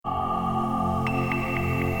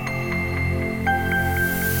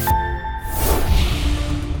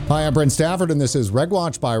Hi, I'm Brent Stafford, and this is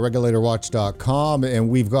RegWatch by RegulatorWatch.com, and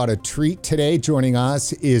we've got a treat today. Joining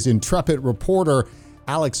us is intrepid reporter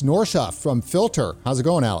Alex Norshoff from Filter. How's it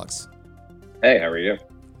going, Alex? Hey, how are you?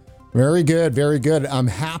 Very good, very good. I'm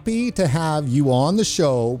happy to have you on the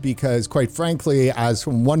show because, quite frankly, as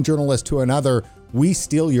from one journalist to another, we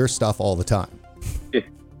steal your stuff all the time.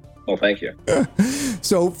 Well, thank you.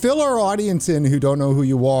 So fill our audience in who don't know who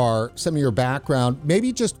you are, some of your background.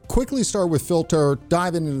 Maybe just quickly start with Filter,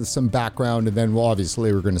 dive into some background, and then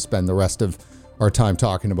obviously we're going to spend the rest of our time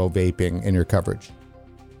talking about vaping in your coverage.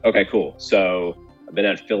 Okay, cool. So I've been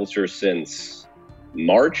at Filter since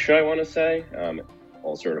March, I want to say.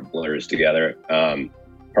 All sort of blurs together.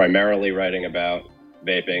 Primarily writing about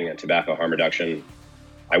vaping and tobacco harm reduction.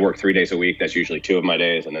 I work 3 days a week. That's usually 2 of my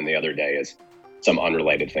days. And then the other day is some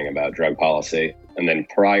unrelated thing about drug policy. And then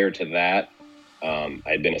prior to that,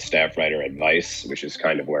 I'd been a staff writer at Vice, which is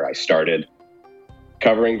kind of where I started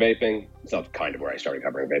covering vaping. It's not kind of where I started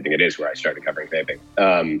covering vaping. It is where I started covering vaping.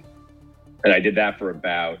 And I did that for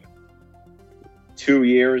about 2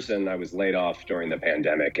 years, and I was laid off during the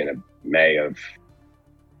pandemic in May of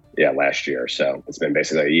last year. So it's been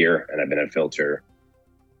basically a year, and I've been at Filter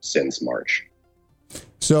since March.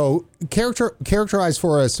 So characterize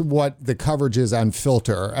for us what the coverage is on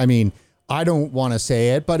Filter. I mean, I don't want to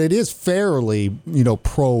say it, but it is fairly,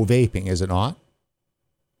 pro vaping, is it not?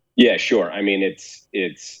 Yeah, sure. I mean, it's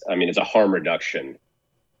a harm reduction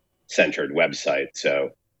centered website.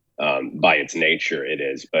 So by its nature, it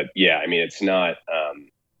is. But yeah, I mean, it's not.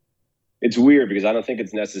 It's weird because I don't think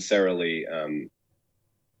it's necessarily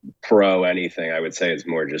pro anything. I would say it's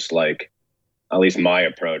more just like, at least my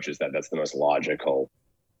approach is that's the most logical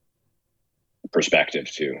perspective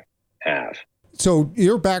to have. So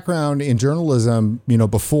your background in journalism,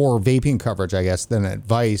 before vaping coverage, I guess, then at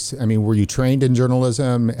Vice, I mean, were you trained in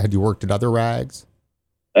journalism? Had you worked at other rags?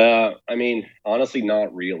 I mean, honestly,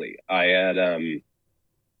 not really. I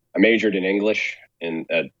majored in English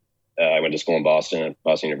I went to school in Boston, at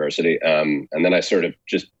Boston University. And then I sort of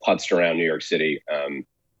just putzed around New York City,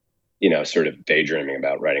 sort of daydreaming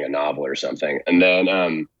about writing a novel or something. And then,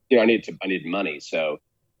 I needed money. So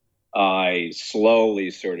I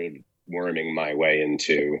slowly started worming my way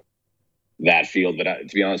into that field. But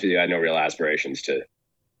to be honest with you, I had no real aspirations to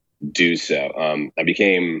do so. I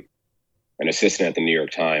became an assistant at the New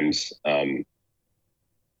York Times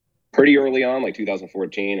pretty early on, like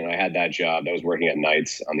 2014. And I had that job. I was working at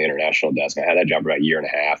nights on the international desk. I had that job for about a year and a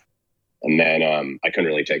half. And then I couldn't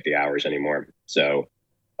really take the hours anymore. So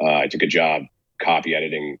I took a job copy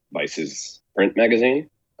editing Vice's print magazine,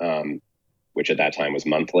 which at that time was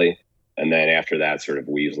monthly. And then after that, sort of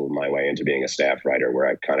weaseled my way into being a staff writer where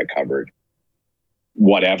I kind of covered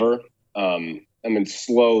whatever. And then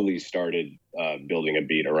slowly started building a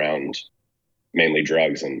beat around mainly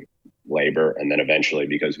drugs and labor. And then eventually,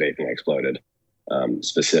 because vaping exploded,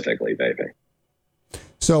 specifically vaping.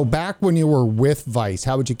 So back when you were with Vice,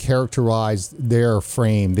 how would you characterize their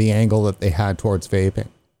frame, the angle that they had towards vaping?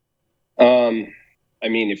 I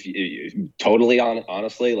mean, if you totally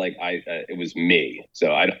honestly, like it was me. So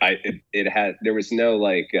there was no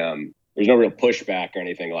there's no real pushback or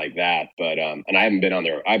anything like that. But, and I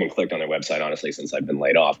haven't clicked on their website, honestly, since I've been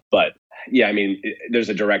laid off. But yeah, I mean, there's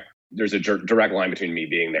a direct line between me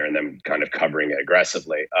being there and them kind of covering it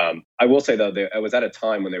aggressively. I will say though, I was at a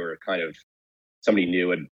time when they were somebody new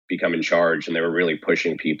had become in charge and they were really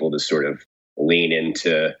pushing people to sort of lean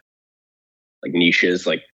into like niches,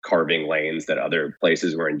 like carving lanes that other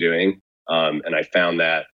places weren't doing. And I found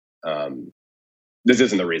that this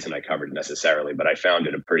isn't the reason I covered necessarily, but I found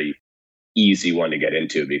it a pretty easy one to get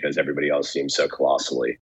into because everybody else seemed so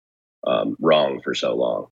colossally wrong for so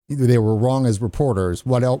long. They were wrong as reporters.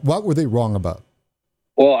 What else? What were they wrong about?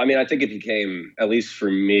 Well, I mean, I think it became, at least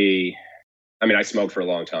for me, I mean, I smoked for a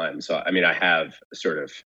long time. So, I mean, I have a sort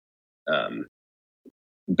of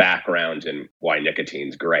background in why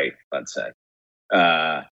nicotine's great, let's say.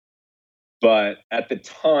 But at the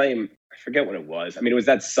time, I forget when it was. I mean, it was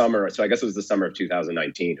that summer. So I guess it was the summer of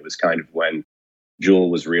 2019. It was kind of when Juul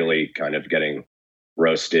was really kind of getting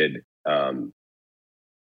roasted, and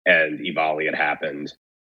EVALI had happened.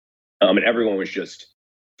 And everyone was just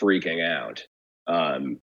freaking out.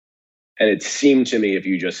 And it seemed to me, if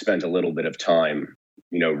you just spent a little bit of time,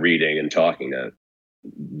 reading and talking to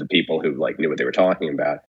the people who knew what they were talking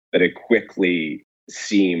about, that it quickly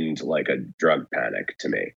seemed like a drug panic to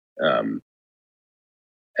me.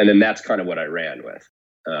 And then that's kind of what I ran with.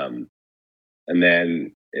 And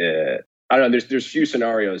then I don't know, there's few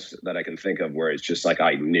scenarios that I can think of where it's just like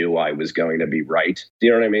I knew I was going to be right. Do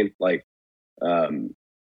you know what I mean?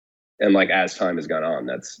 And as time has gone on,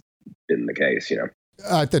 that's been the case,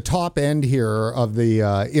 at the top end here of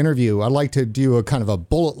the interview, I'd like to do a kind of a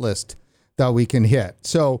bullet list that we can hit.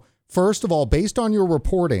 So first of all, based on your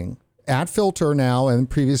reporting at Filter now and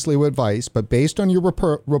previously with Vice, but based on your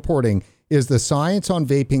reporting, is the science on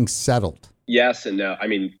vaping settled? Yes and no. I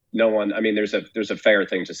mean, no one, I mean, there's a fair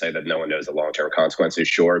thing to say that no one knows the long-term consequences,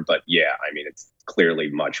 sure. But yeah, I mean, it's clearly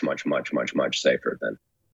much, much, much, much, much safer than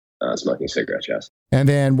smoking cigarettes, yes. And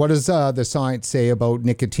then what does the science say about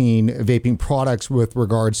nicotine vaping products with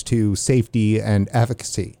regards to safety and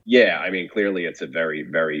efficacy? Yeah, I mean, clearly it's a very,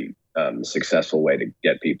 very successful way to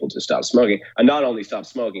get people to stop smoking. And not only stop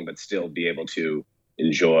smoking, but still be able to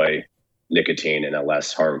enjoy nicotine in a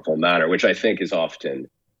less harmful manner, which I think is often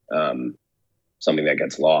something that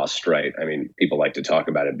gets lost, right? I mean, people like to talk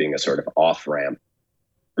about it being a sort of off-ramp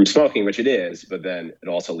from smoking, which it is, but then it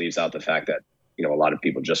also leaves out the fact that, you know, a lot of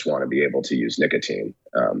people just want to be able to use nicotine.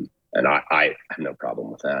 And I have no problem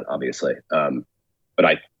with that, obviously. But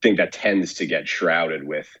I think that tends to get shrouded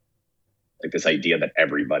with like this idea that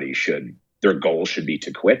everybody their goal should be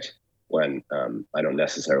to quit, when I don't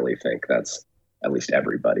necessarily think that's at least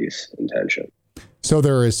everybody's intention. So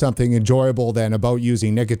there is something enjoyable then about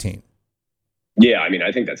using nicotine. Yeah, I mean,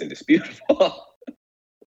 I think that's indisputable.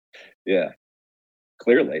 Yeah,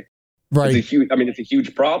 clearly. Right. It's a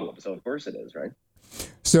huge problem. So of course it is, right?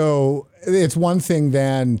 So it's one thing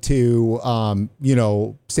then to,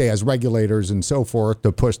 say as regulators and so forth,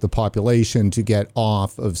 to push the population to get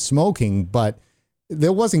off of smoking, but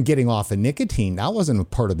there wasn't getting off of nicotine. That wasn't a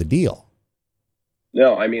part of the deal.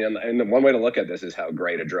 No, I mean, and the one way to look at this is how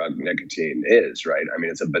great a drug nicotine is, right? I mean,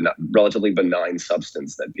 it's a relatively benign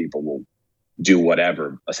substance that people will do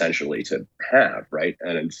whatever essentially to have, right?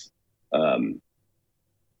 And it's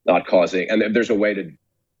not causing, and there's a way to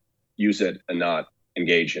use it and not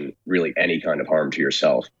engage in really any kind of harm to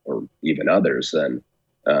yourself or even others, then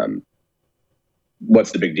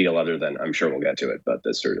what's the big deal other than, I'm sure we'll get to it, but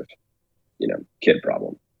this sort of, kid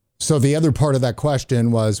problem. So the other part of that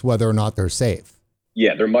question was whether or not they're safe.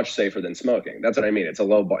 Yeah, they're much safer than smoking. That's what I mean. It's a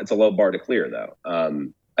low bar. It's a low bar to clear, though.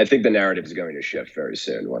 I think the narrative is going to shift very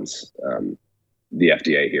soon once the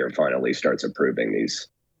FDA here finally starts approving these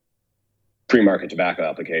pre-market tobacco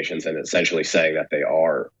applications and essentially saying that they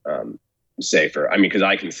are safer. I mean, because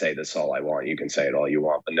I can say this all I want, you can say it all you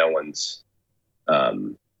want, but no one's.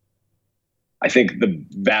 I think the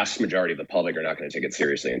vast majority of the public are not going to take it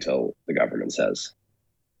seriously until the government says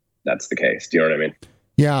that's the case. Do you know what I mean?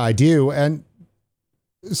 Yeah, I do. And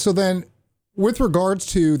so then with regards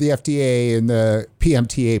to the FDA and the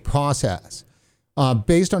PMTA process,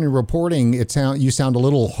 based on your reporting, you sound a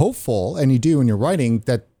little hopeful, and you do in your writing,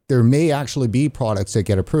 that there may actually be products that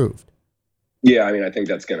get approved. Yeah, I mean, I think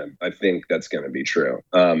that's gonna be true.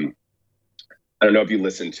 I don't know if you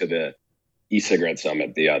listened to the e-cigarette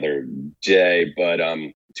summit the other day, but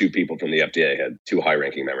two people from the FDA two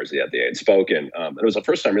high-ranking members of the FDA had spoken. It was the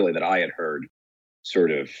first time really that I had heard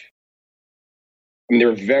sort of. I mean, they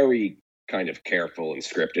were very kind of careful and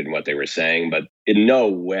scripted in what they were saying, but in no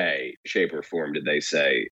way, shape, or form did they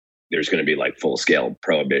say there's going to be like full-scale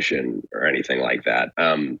prohibition or anything like that.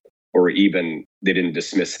 Or even they didn't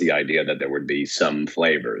dismiss the idea that there would be some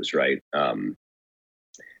flavors, right?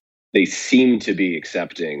 They seem to be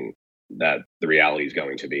accepting that the reality is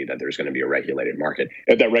going to be that there's going to be a regulated market.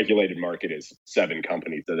 If that regulated market is 7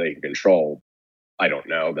 companies that they can control, I don't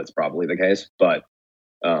know. That's probably the case, but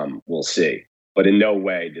we'll see. But in no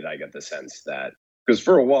way did I get the sense that, because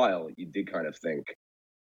for a while you did kind of think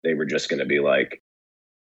they were just going to be like,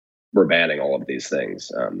 we're banning all of these things.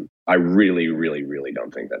 I really, really, really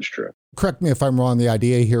don't think that's true. Correct me if I'm wrong. The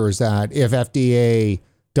idea here is that if FDA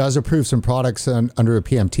does approve some products under a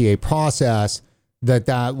PMTA process,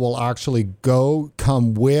 that will actually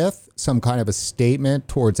come with some kind of a statement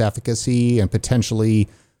towards efficacy and potentially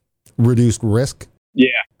reduced risk. Yeah,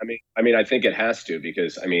 I mean, I think it has to,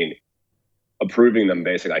 because approving them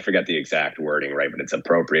basically, I forget the exact wording, right? But it's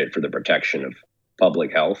appropriate for the protection of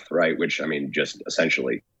public health, right? Which, just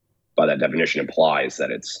essentially by that definition implies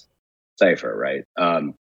that it's safer, right?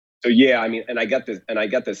 So yeah, and I get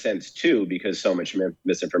the sense too, because so much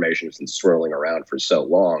misinformation has been swirling around for so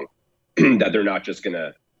long, that they're not just going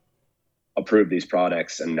to approve these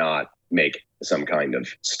products and not make some kind of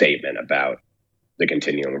statement about the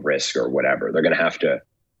continuum of risk or whatever. They're going to have to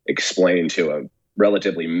explain to a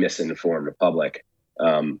relatively misinformed public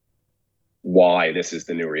why this is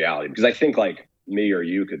the new reality. Because I think like me or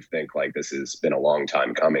you could think like this has been a long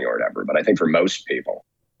time coming or whatever. But I think for most people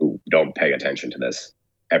who don't pay attention to this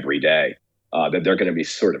every day, that they're going to be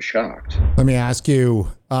sort of shocked. Let me ask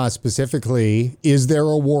you specifically, is there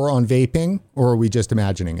a war on vaping, or are we just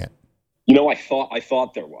imagining it? I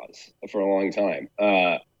thought there was for a long time.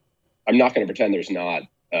 I'm not going to pretend there's not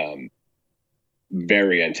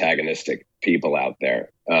very antagonistic people out there,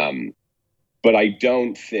 but I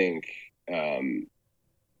don't think vaping's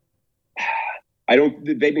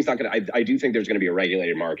not going to. I do think there's going to be a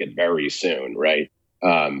regulated market very soon, right?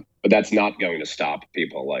 But that's not going to stop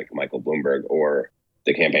people like Michael Bloomberg or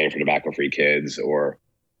the Campaign for Tobacco-Free Kids or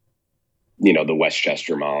the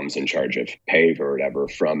Westchester moms in charge of PAVE or whatever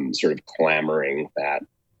from sort of clamoring that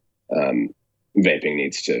vaping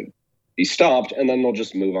needs to be stopped, and then they'll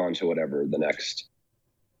just move on to whatever the next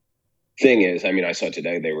thing is. I mean, I saw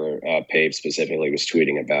today they were PAVE specifically was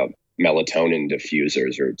tweeting about melatonin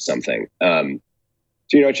diffusers or something.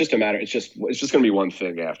 So it's just a matter. It's just going to be one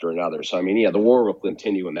thing after another. So I mean, the war will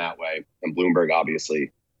continue in that way, and Bloomberg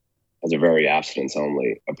obviously has a very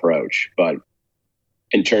abstinence-only approach. But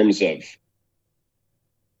in terms of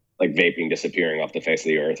like vaping disappearing off the face of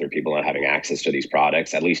the earth or people not having access to these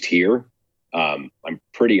products, at least here, I'm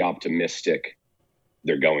pretty optimistic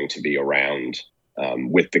they're going to be around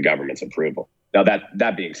with the government's approval. Now,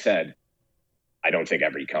 that being said, I don't think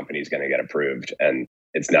every company is going to get approved, and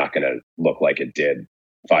it's not going to look like it did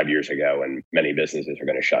 5 years ago, and many businesses are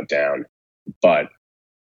going to shut down. But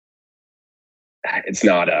it's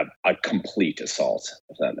not a complete assault,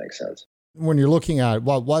 if that makes sense. When you're looking at,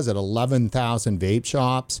 what was it, 11,000 vape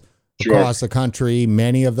shops across the country,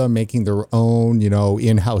 many of them making their own,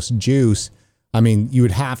 in-house juice, I mean, you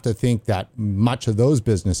would have to think that much of those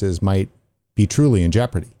businesses might be truly in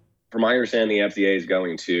jeopardy. From my understanding, the FDA is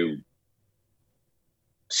going to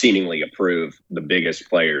seemingly approve the biggest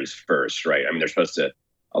players first, right? I mean, they're supposed to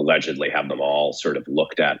allegedly have them all sort of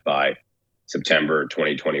looked at by September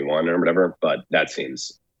 2021 or whatever, but that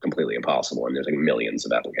seems completely impossible, and there's like millions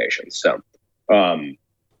of applications. So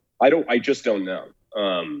I just don't know.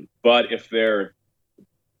 But if they're,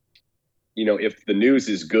 if the news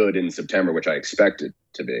is good in September, which I expect it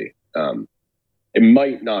to be, it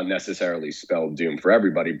might not necessarily spell doom for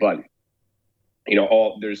everybody, but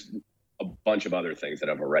there's a bunch of other things that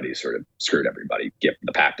have already sort of screwed everybody, get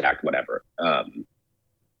the PACT Act, whatever,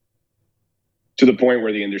 to the point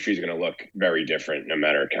where the industry is going to look very different no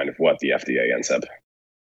matter kind of what the FDA ends up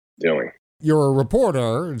doing. You're a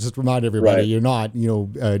reporter, just remind everybody, right. You're not,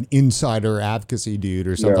 an insider advocacy dude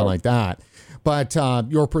or something like that. But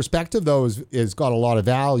your perspective, though, is got a lot of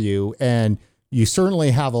value, and you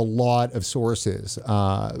certainly have a lot of sources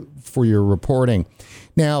for your reporting.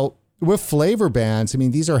 Now, with flavor bans, I mean,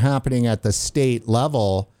 these are happening at the state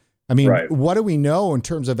level. I mean, right. What do we know in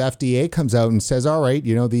terms of FDA comes out and says, all right,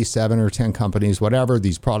 these 7 or 10 companies, whatever,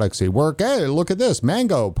 these products, they work. Hey, look at this,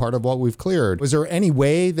 mango, part of what we've cleared. Was there any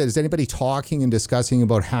way that is anybody talking and discussing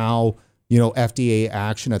about how, FDA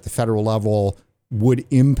action at the federal level would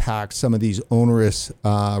impact some of these onerous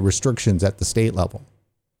restrictions at the state level?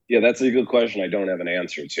 Yeah, that's a good question. I don't have an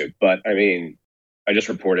answer to, but I mean, I just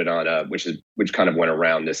reported on which kind of went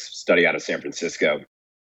around this study out of San Francisco.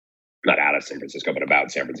 Not out of San Francisco, but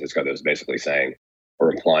about San Francisco, that was basically saying,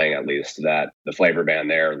 or implying at least, that the flavor ban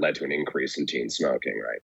there led to an increase in teen smoking,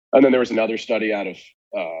 right? And then there was another study out of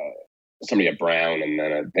somebody at Brown, and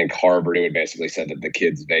then I think Harvard, who had basically said that the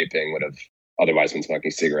kids vaping would have otherwise been smoking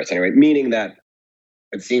cigarettes anyway, meaning that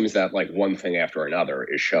it seems that like one thing after another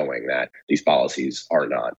is showing that these policies are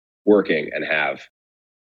not working and have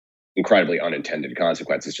incredibly unintended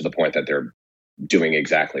consequences, to the point that they're doing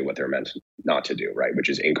exactly what they're meant not to do, right? Which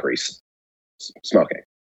is increase smoking.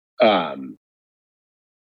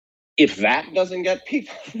 If that doesn't get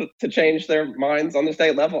people to change their minds on the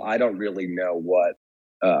state level, I don't really know what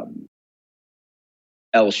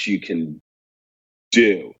else you can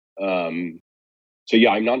do. So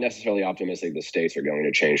yeah, I'm not necessarily optimistic the states are going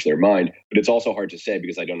to change their mind, but it's also hard to say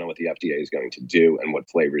because I don't know what the FDA is going to do and what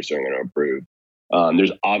flavors they're going to approve.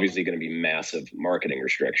 There's obviously going to be massive marketing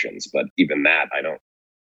restrictions, but even that, I don't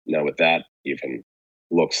know what that even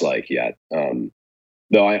looks like yet.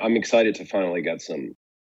 Though I'm excited to finally get some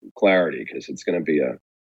clarity, because it's going to be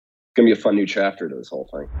a fun new chapter to this whole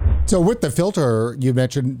thing. So with the filter, you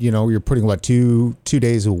mentioned, you're putting two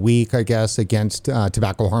days a week, I guess, against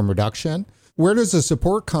tobacco harm reduction. Where does the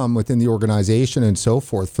support come within the organization and so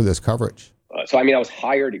forth for this coverage? So I was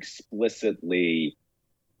hired explicitly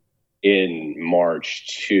in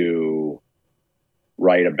March to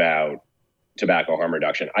write about tobacco harm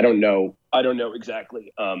reduction. I don't know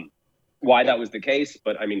exactly why that was the case,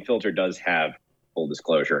 but Filter does have, full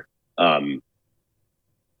disclosure,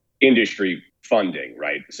 industry funding,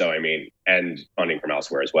 right? So and funding from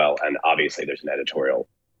elsewhere as well. And obviously there's an editorial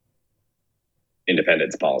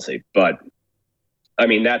independence policy. But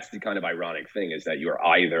that's the kind of ironic thing, is that you're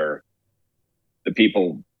either the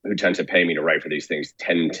people who tend to pay me to write for these things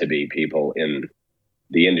tend to be people in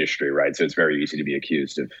the industry, right? So it's very easy to be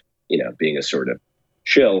accused of, being a sort of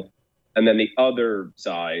shill. And then the other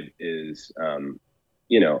side is,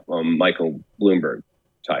 Michael Bloomberg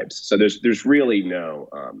types. So there's really no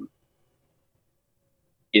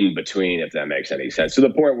in between, if that makes any sense. To the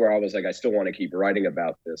point where I was like, I still want to keep writing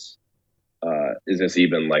about this. Is this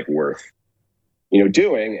even like worth,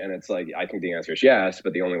 doing? And it's like, I think the answer is yes,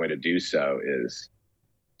 but the only way to do so is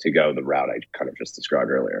to go the route I kind of just described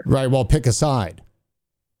earlier. Right. Well, pick a side.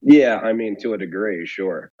 Yeah. I mean, to a degree,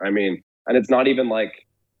 sure. I mean, and it's not even like,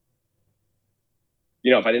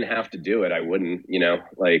 if I didn't have to do it, I wouldn't,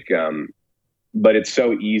 but it's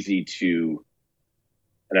so easy to,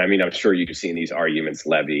 and I mean, I'm sure you've seen these arguments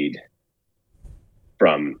levied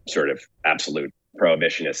from sort of absolute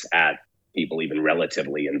prohibitionists at people even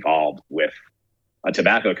relatively involved with a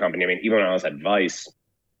tobacco company. I mean, even when I was at Vice,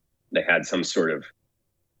 they had some sort of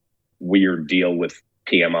weird deal with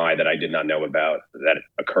PMI that I did not know about that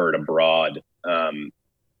occurred abroad. And,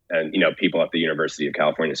 people at the University of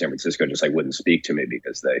California, San Francisco just wouldn't speak to me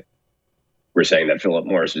because they were saying that Philip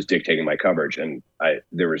Morris was dictating my coverage. And I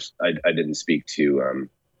didn't speak to,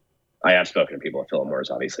 I have spoken to people at Philip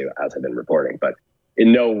Morris, obviously, as I've been reporting, but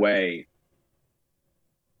in no way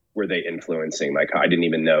were they influencing I didn't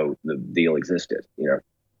even know the deal existed,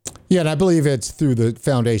 Yeah, and I believe it's through the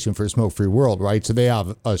Foundation for a Smoke-Free World, right? So they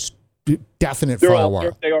have a definite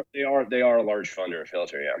firewall. They are a large funder of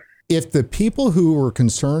Filter, yeah. If the people who were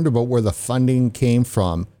concerned about where the funding came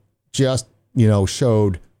from just,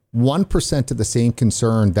 showed 1% of the same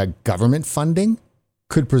concern that government funding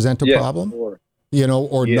could present a problem, or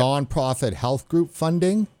nonprofit health group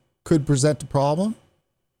funding could present a problem.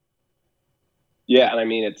 Yeah, and I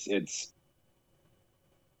mean, it's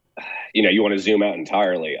you want to zoom out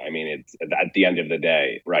entirely. I mean, it's at the end of the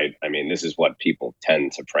day, right? I mean, this is what people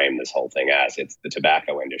tend to frame this whole thing as. It's the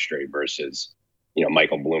tobacco industry versus,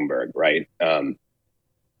 Michael Bloomberg, right?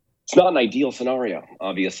 It's not an ideal scenario,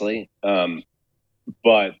 obviously,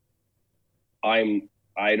 but I'm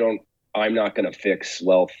not going to fix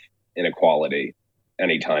wealth inequality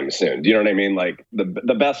anytime soon. Do you know what I mean? Like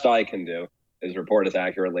the best I can do is report as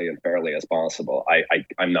accurately and fairly as possible.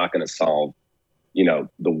 I'm not going to solve, the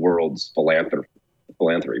world's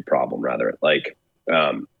philanthropy problem, rather. I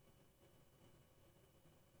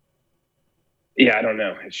don't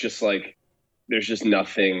know. It's just like, there's just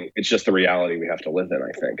nothing. It's just the reality we have to live in,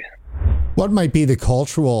 I think. What might be the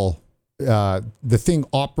cultural, the thing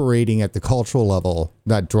operating at the cultural level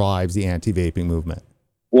that drives the anti-vaping movement?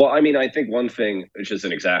 Well, I mean, I think one thing, which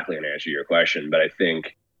isn't exactly an answer to your question, but I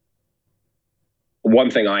think one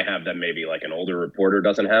thing I have that maybe like an older reporter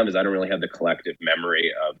doesn't have is I don't really have the collective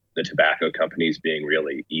memory of the tobacco companies being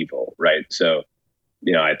really evil, right? So,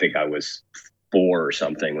 I think I was 4 or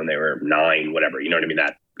something when they were 9, whatever, you know what I mean?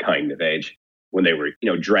 That kind of age when they were,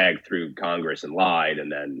 dragged through Congress and lied. And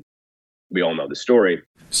then we all know the story.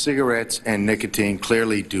 Cigarettes and nicotine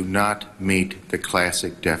clearly do not meet the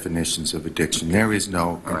classic definitions of addiction. There is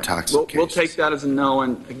no intoxication. We'll take that as a no.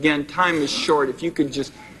 And again, time is short. If you could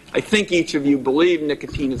just, I think each of you believe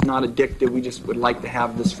nicotine is not addictive. We just would like to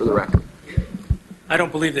have this for the record. I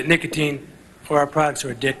don't believe that nicotine or our products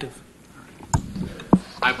are addictive.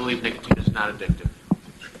 I believe nicotine is not addictive.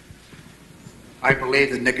 I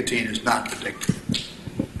believe that nicotine is not addictive.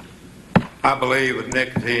 I believe that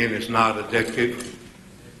nicotine is not addictive.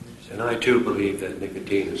 And I too believe that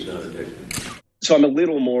nicotine is not addictive. So I'm a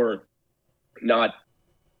little more not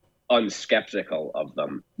unskeptical of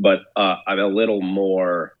them, but I'm a little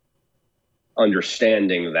more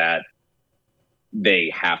understanding that they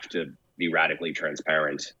have to be radically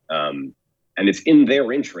transparent. And it's in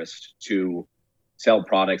their interest to sell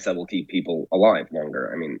products that will keep people alive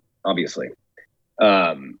longer. I mean, obviously.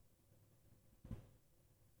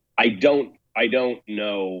 I don't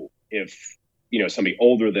know if, somebody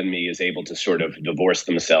older than me is able to sort of divorce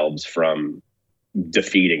themselves from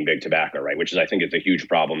defeating big tobacco, right? Which is, I think, is a huge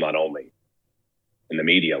problem, not only in the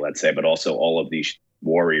media, let's say, but also all of these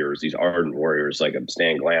warriors, these ardent warriors, like a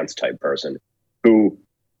Stan Glantz type person who,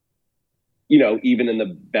 even in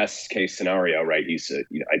the best case scenario, right? He's,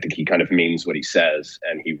 I think he kind of means what he says,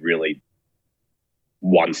 and he really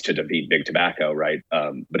wants to defeat big tobacco, right?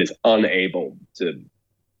 But is unable to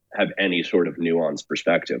have any sort of nuanced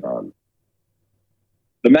perspective on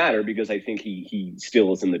the matter, because I think he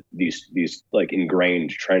still is in these like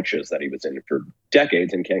ingrained trenches that he was in for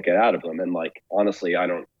decades and can't get out of them. And like, honestly, I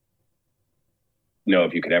don't know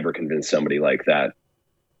if you could ever convince somebody like that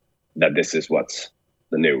this is what's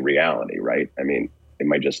the new reality, right? I mean, they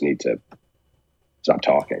might just need to stop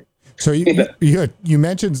talking. So you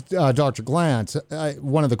mentioned Dr. Glantz.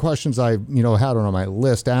 One of the questions I had on my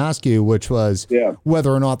list to ask you, which was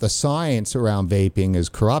whether or not the science around vaping is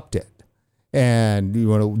corrupted. And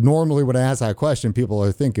normally when I ask that question, people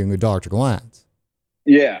are thinking of Dr. Glantz.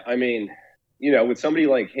 Yeah, I mean, with somebody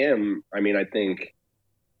like him, I mean, I think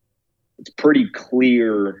it's pretty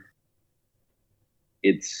clear.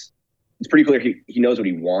 It's pretty clear he knows what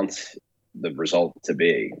he wants the result to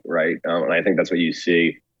be, right? And I think that's what you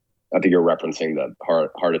see. I think you're referencing the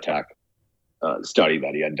heart attack study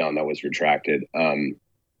that he had done that was retracted.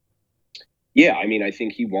 Yeah, I mean, I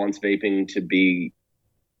think he wants vaping to be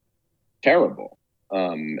terrible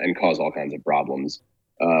and cause all kinds of problems.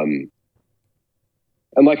 And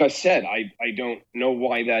like I said, I don't know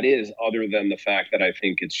why that is, other than the fact that I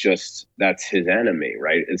think it's just that's his enemy,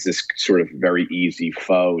 right? It's this sort of very easy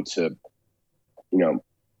foe to,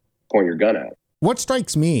 point your gun at. What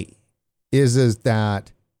strikes me is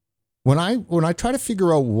that when I try to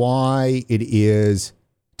figure out why it is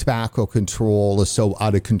tobacco control is so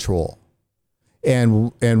out of control,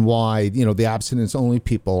 and why the abstinence only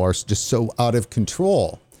people are just so out of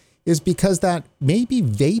control, is because that maybe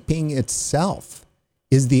vaping itself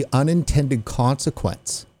is the unintended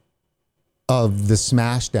consequence of the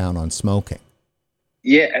smash down on smoking.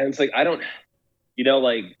 Yeah, and it's like I don't,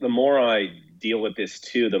 the more I deal with this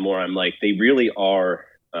too, the more I'm like, they really are.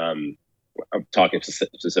 I'm talking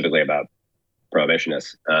specifically about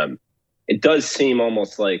prohibitionists. It does seem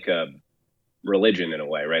almost like a religion in a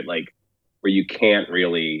way, right? Like where you can't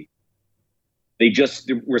really,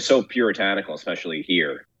 we're so puritanical, especially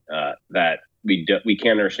here, that we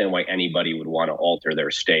can't understand why anybody would want to alter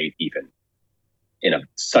their state even in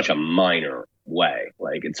such a minor way.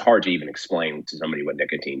 Like it's hard to even explain to somebody what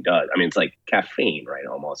nicotine does. I mean, it's like caffeine, right?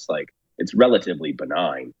 Almost like it's relatively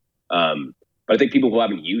benign. But I think people who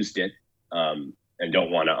haven't used it, and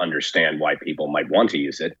don't want to understand why people might want to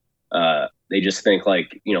use it. They just think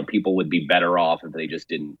like, people would be better off if they just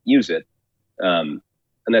didn't use it. And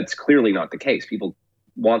that's clearly not the case. People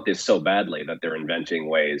want this so badly that they're inventing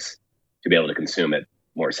ways to be able to consume it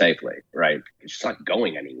more safely, right? It's just not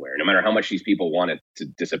going anywhere, no matter how much these people want it to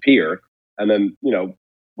disappear. And then,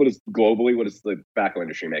 what does the tobacco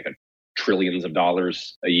industry make? Trillions of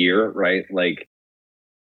dollars a year, right? Like,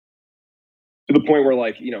 to the point where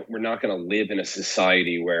we're not going to live in a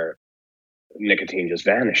society where nicotine just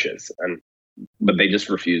vanishes, but they just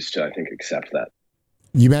refuse to, I think, accept that.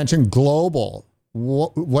 You mentioned global.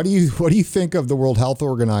 What do you think of the World Health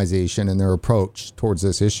Organization and their approach towards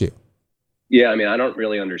this issue? Yeah, I mean, I don't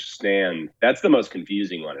really understand. That's the most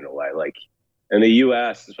confusing one in a way. Like in the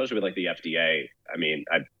U.S., especially with the FDA, I mean,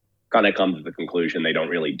 I've kind of come to the conclusion they don't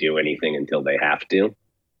really do anything until they have to.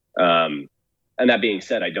 And that being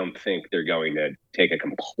said, I don't think they're going to take a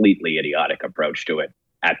completely idiotic approach to it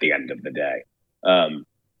at the end of the day.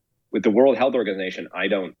 With the World Health Organization, I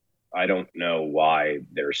don't know why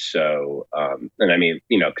they're so, and I mean,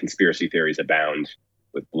 conspiracy theories abound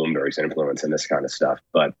with Bloomberg's influence and this kind of stuff.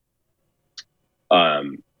 But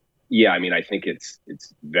yeah, I mean, I think it's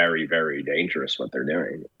very, very dangerous what they're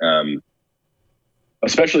doing.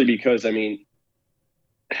 Especially because, I mean,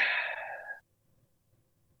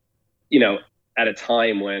 at a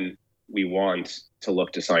time when we want to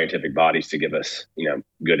look to scientific bodies to give us,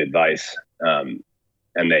 good advice, and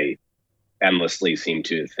they endlessly seem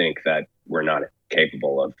to think that we're not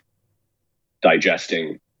capable of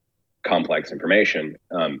digesting complex information.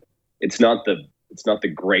 It's not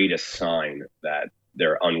the greatest sign that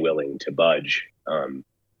they're unwilling to budge,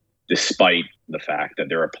 despite the fact that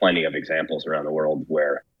there are plenty of examples around the world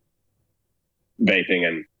where vaping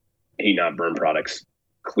and heat-not-burn products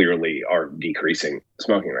clearly are decreasing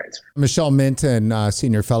smoking rates. Michelle Minton,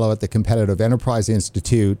 senior fellow at the Competitive Enterprise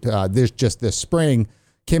Institute, this spring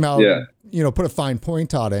came out, put a fine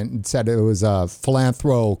point on it and said it was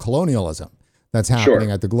philanthro-colonialism that's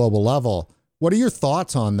happening at the global level. What are your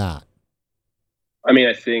thoughts on that? I mean,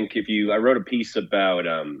 I think I wrote a piece about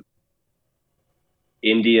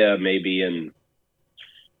India, maybe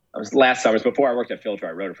last summer. It was before I worked at Filter.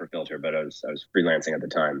 I wrote it for Filter, but I was freelancing at the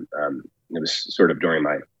time. It was sort of during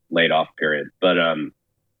my laid off period. But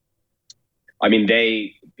I mean,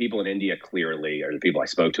 people in India clearly, or the people I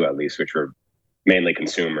spoke to at least, which were mainly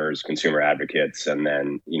consumers, consumer advocates, and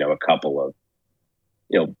then, a couple of,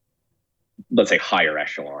 let's say higher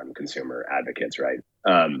echelon consumer advocates, right?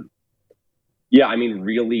 Yeah, I mean,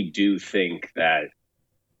 really do think that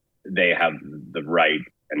they have the right,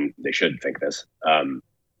 and they should think this,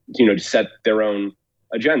 to set their own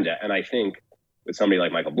agenda. And I think with somebody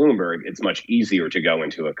like Michael Bloomberg, it's much easier to go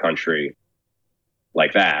into a country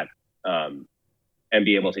like that and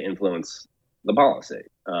be able to influence the policy.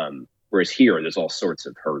 Whereas here, there's all sorts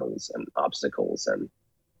of hurdles and obstacles and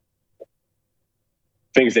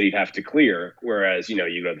things that you'd have to clear. Whereas, you go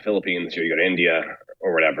to the Philippines or you go to India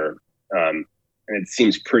or whatever, and it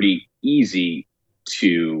seems pretty easy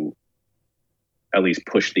to at least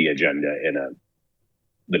push the agenda in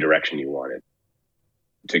the direction you want it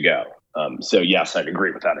to go. So yes, I'd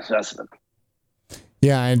agree with that assessment.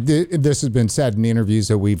 Yeah, and this has been said in interviews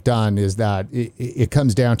that we've done, is that it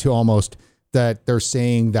comes down to almost that they're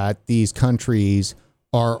saying that these countries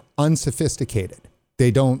are unsophisticated.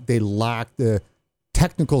 They lack the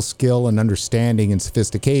technical skill and understanding and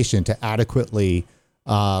sophistication to adequately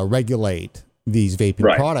regulate these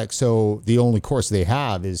vaping products. So the only course they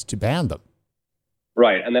have is to ban them.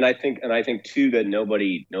 Right. And then I think too that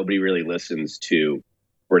nobody really listens to,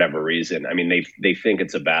 for whatever reason. I mean, they think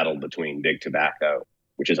it's a battle between big tobacco,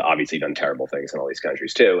 which has obviously done terrible things in all these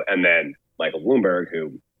countries too, and then Michael Bloomberg,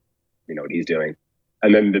 who we know what he's doing.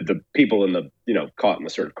 And then the people in the, caught in the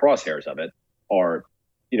sort of crosshairs of it are,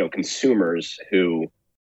 consumers who,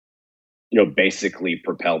 basically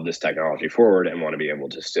propelled this technology forward and want to be able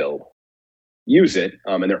to still use it.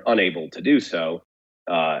 And they're unable to do so.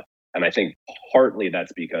 And I think partly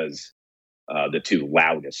that's because the two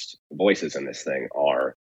loudest voices in this thing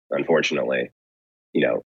are, unfortunately,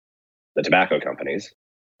 the tobacco companies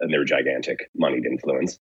and their gigantic moneyed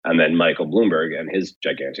influence, and then Michael Bloomberg and his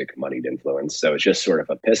gigantic moneyed influence. So it's just sort of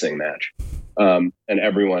a pissing match. And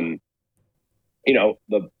everyone,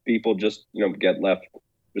 the people just, get left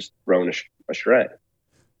just thrown astray.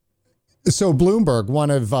 So Bloomberg, one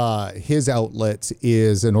of his outlets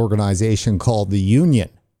is an organization called the Union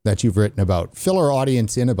that you've written about. Fill our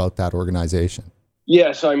audience in about that organization.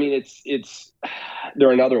 Yeah, so I mean,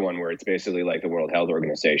 they're another one where it's basically like the World Health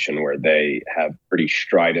Organization, where they have pretty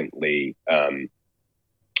stridently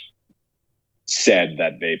said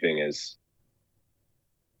that vaping is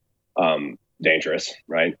dangerous,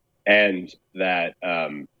 right? And that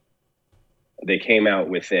they came out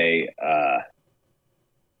with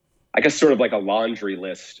I guess sort of like a laundry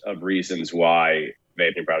list of reasons why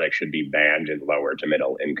vaping products should be banned in lower to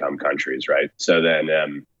middle income countries, right? So then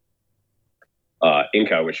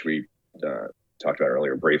INCO, which we talked about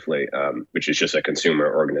earlier briefly, which is just a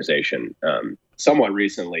consumer organization, somewhat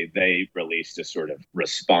recently, they released a sort of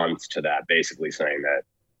response to that, basically saying that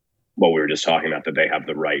what we were just talking about, that they have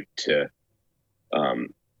the right to,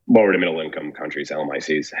 lower to middle income countries,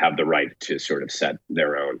 LMICs, have the right to sort of set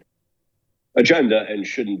their own agenda and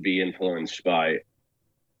shouldn't be influenced by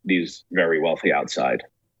these very wealthy outside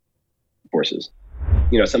forces.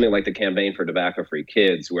 Something like the Campaign for Tobacco-Free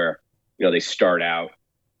Kids, where, they start out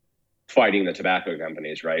fighting the tobacco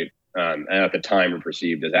companies, right? And at the time were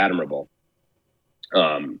perceived as admirable.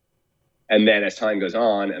 And then as time goes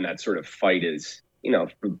on and that sort of fight is,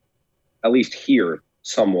 at least here,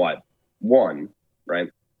 somewhat won, right?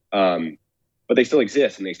 But they still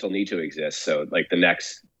exist and they still need to exist. So like the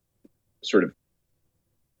next sort of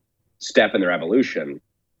step in their evolution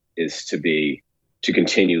is to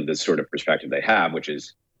continue the sort of perspective they have, which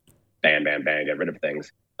is ban, get rid of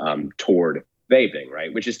things, toward vaping,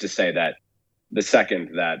 right? Which is to say that the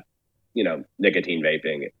second that, nicotine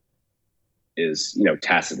vaping is,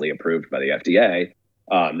 tacitly approved by the FDA,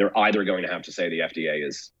 they're either going to have to say the FDA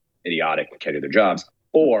is idiotic and can't do their jobs,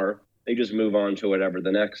 or they just move on to whatever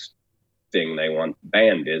the next thing they want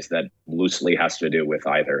banned is that loosely has to do with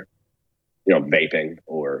either, vaping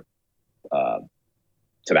or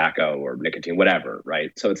tobacco or nicotine, whatever,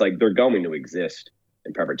 right? So it's like they're going to exist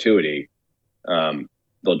in perpetuity.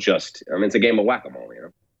 They'll just, it's a game of whack-a-mole,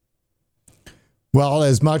 Well,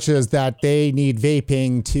 as much as that they need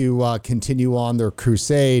vaping to continue on their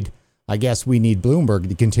crusade, I guess we need Bloomberg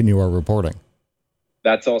to continue our reporting.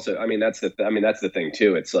 That's also, that's the thing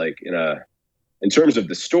too. It's like in terms of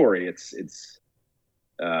the story, it's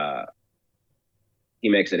he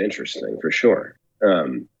makes it interesting for sure.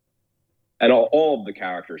 And all of the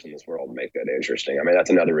characters in this world make it interesting.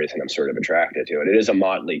 That's another reason I'm sort of attracted to it. It is a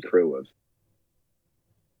motley crew of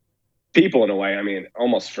people in a way,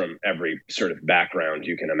 almost from every sort of background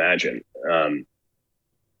you can imagine.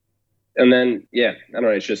 And then, yeah, I don't know.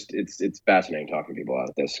 It's fascinating talking to people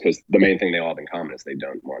about this because the main thing they all have in common is they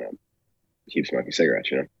don't want to keep smoking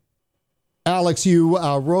cigarettes, Alex, you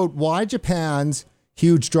wrote Why Japan's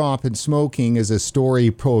Huge Drop in Smoking is a Story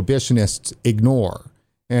Prohibitionists Ignore.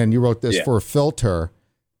 And you wrote this for Filter.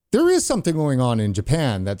 There is something going on in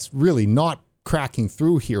Japan that's really not cracking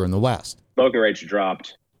through here in the West. Smoking rates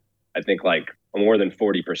dropped, I think, like more than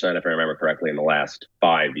 40%, if I remember correctly, in the last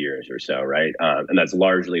 5 years or so, right? And that's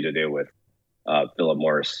largely to do with Philip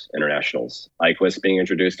Morris International's IQOS being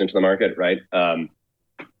introduced into the market, right?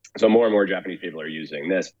 So more and more Japanese people are using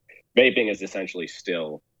this. Vaping is essentially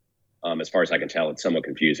still, as far as I can tell, it's somewhat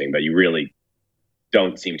confusing, but you really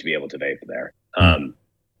don't seem to be able to vape there.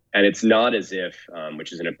 And it's not as if,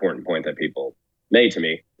 which is an important point that people made to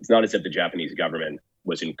me, it's not as if the Japanese government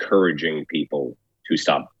was encouraging people to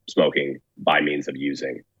stop smoking by means of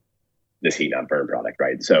using this heat not burn product,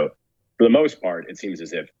 right? So for the most part, it seems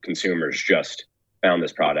as if consumers just found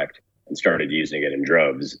this product and started using it in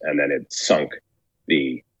droves, and then it sunk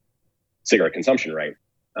the cigarette consumption rate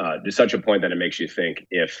to such a point that it makes you think,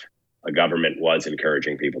 if a government was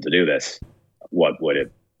encouraging people to do this, what would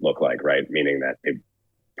it look like, right? Meaning that it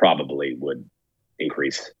probably would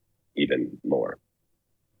increase even more.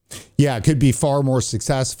 Yeah, it could be far more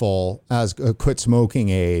successful as a quit smoking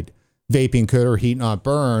aid. Vaping could, or heat not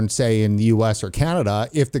burn, say in the US or Canada,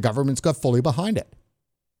 if the government's got fully behind it.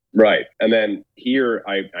 Right. And then here,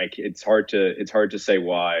 it's hard to say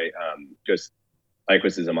why, because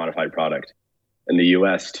IQOS is a modified product in the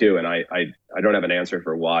US too. And I don't have an answer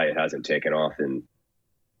for why it hasn't taken off in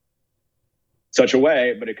such a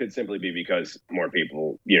way, but it could simply be because more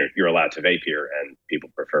people, you're allowed to vape here and people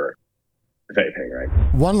prefer vaping, right?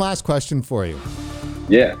 One last question for you.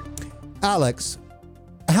 Yeah. Alex,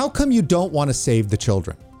 how come you don't want to save the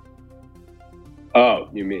children? Oh,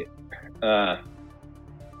 you mean,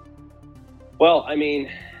 well, I mean,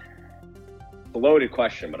 it's a loaded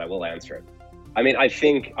question, but I will answer it. I mean, I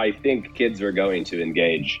think kids are going to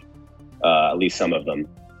engage, at least some of them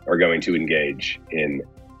are going to engage in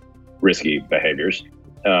risky behaviors.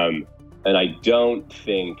 And I don't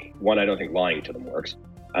think lying to them works.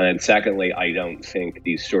 And then secondly, I don't think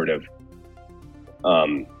these sort of,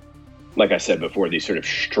 like I said before, these sort of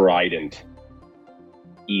strident,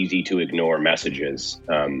 easy to ignore messages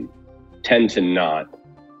tend to not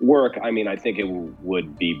work. I mean, I think it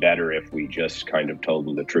would be better if we just kind of told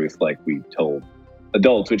them the truth like we told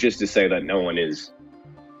adults, which is to say that no one is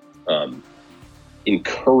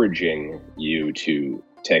encouraging you to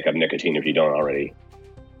take up nicotine if you don't already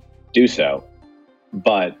do so.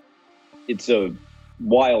 But it's a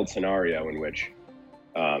wild scenario in which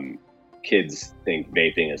kids think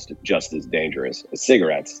vaping is just as dangerous as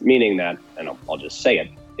cigarettes, meaning that, and I'll just say it,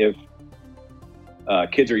 if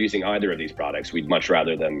kids are using either of these products, we'd much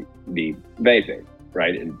rather them be vaping,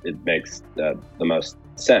 right? It makes the most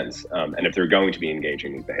sense. And if they're going to be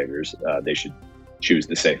engaging these behaviors, they should choose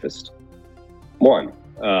the safest one.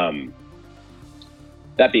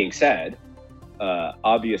 That being said,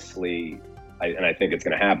 obviously, I think it's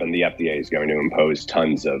going to happen, the FDA is going to impose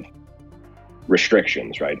tons of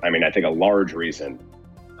restrictions, right? I mean, I think a large reason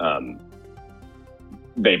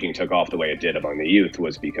vaping took off the way it did among the youth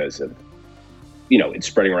was because of, it's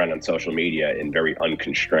spreading around on social media in very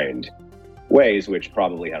unconstrained ways, which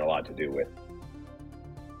probably had a lot to do with,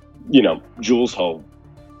 Juul's whole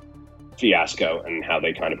fiasco and how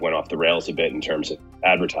they kind of went off the rails a bit in terms of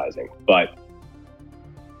advertising. But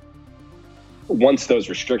once those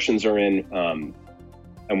restrictions are in,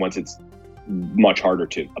 and once it's much harder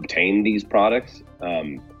to obtain these products,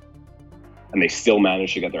 and they still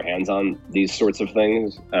manage to get their hands on these sorts of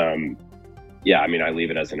things, yeah, I mean, I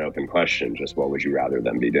leave it as an open question. Just what would you rather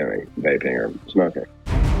them be doing, vaping or smoking?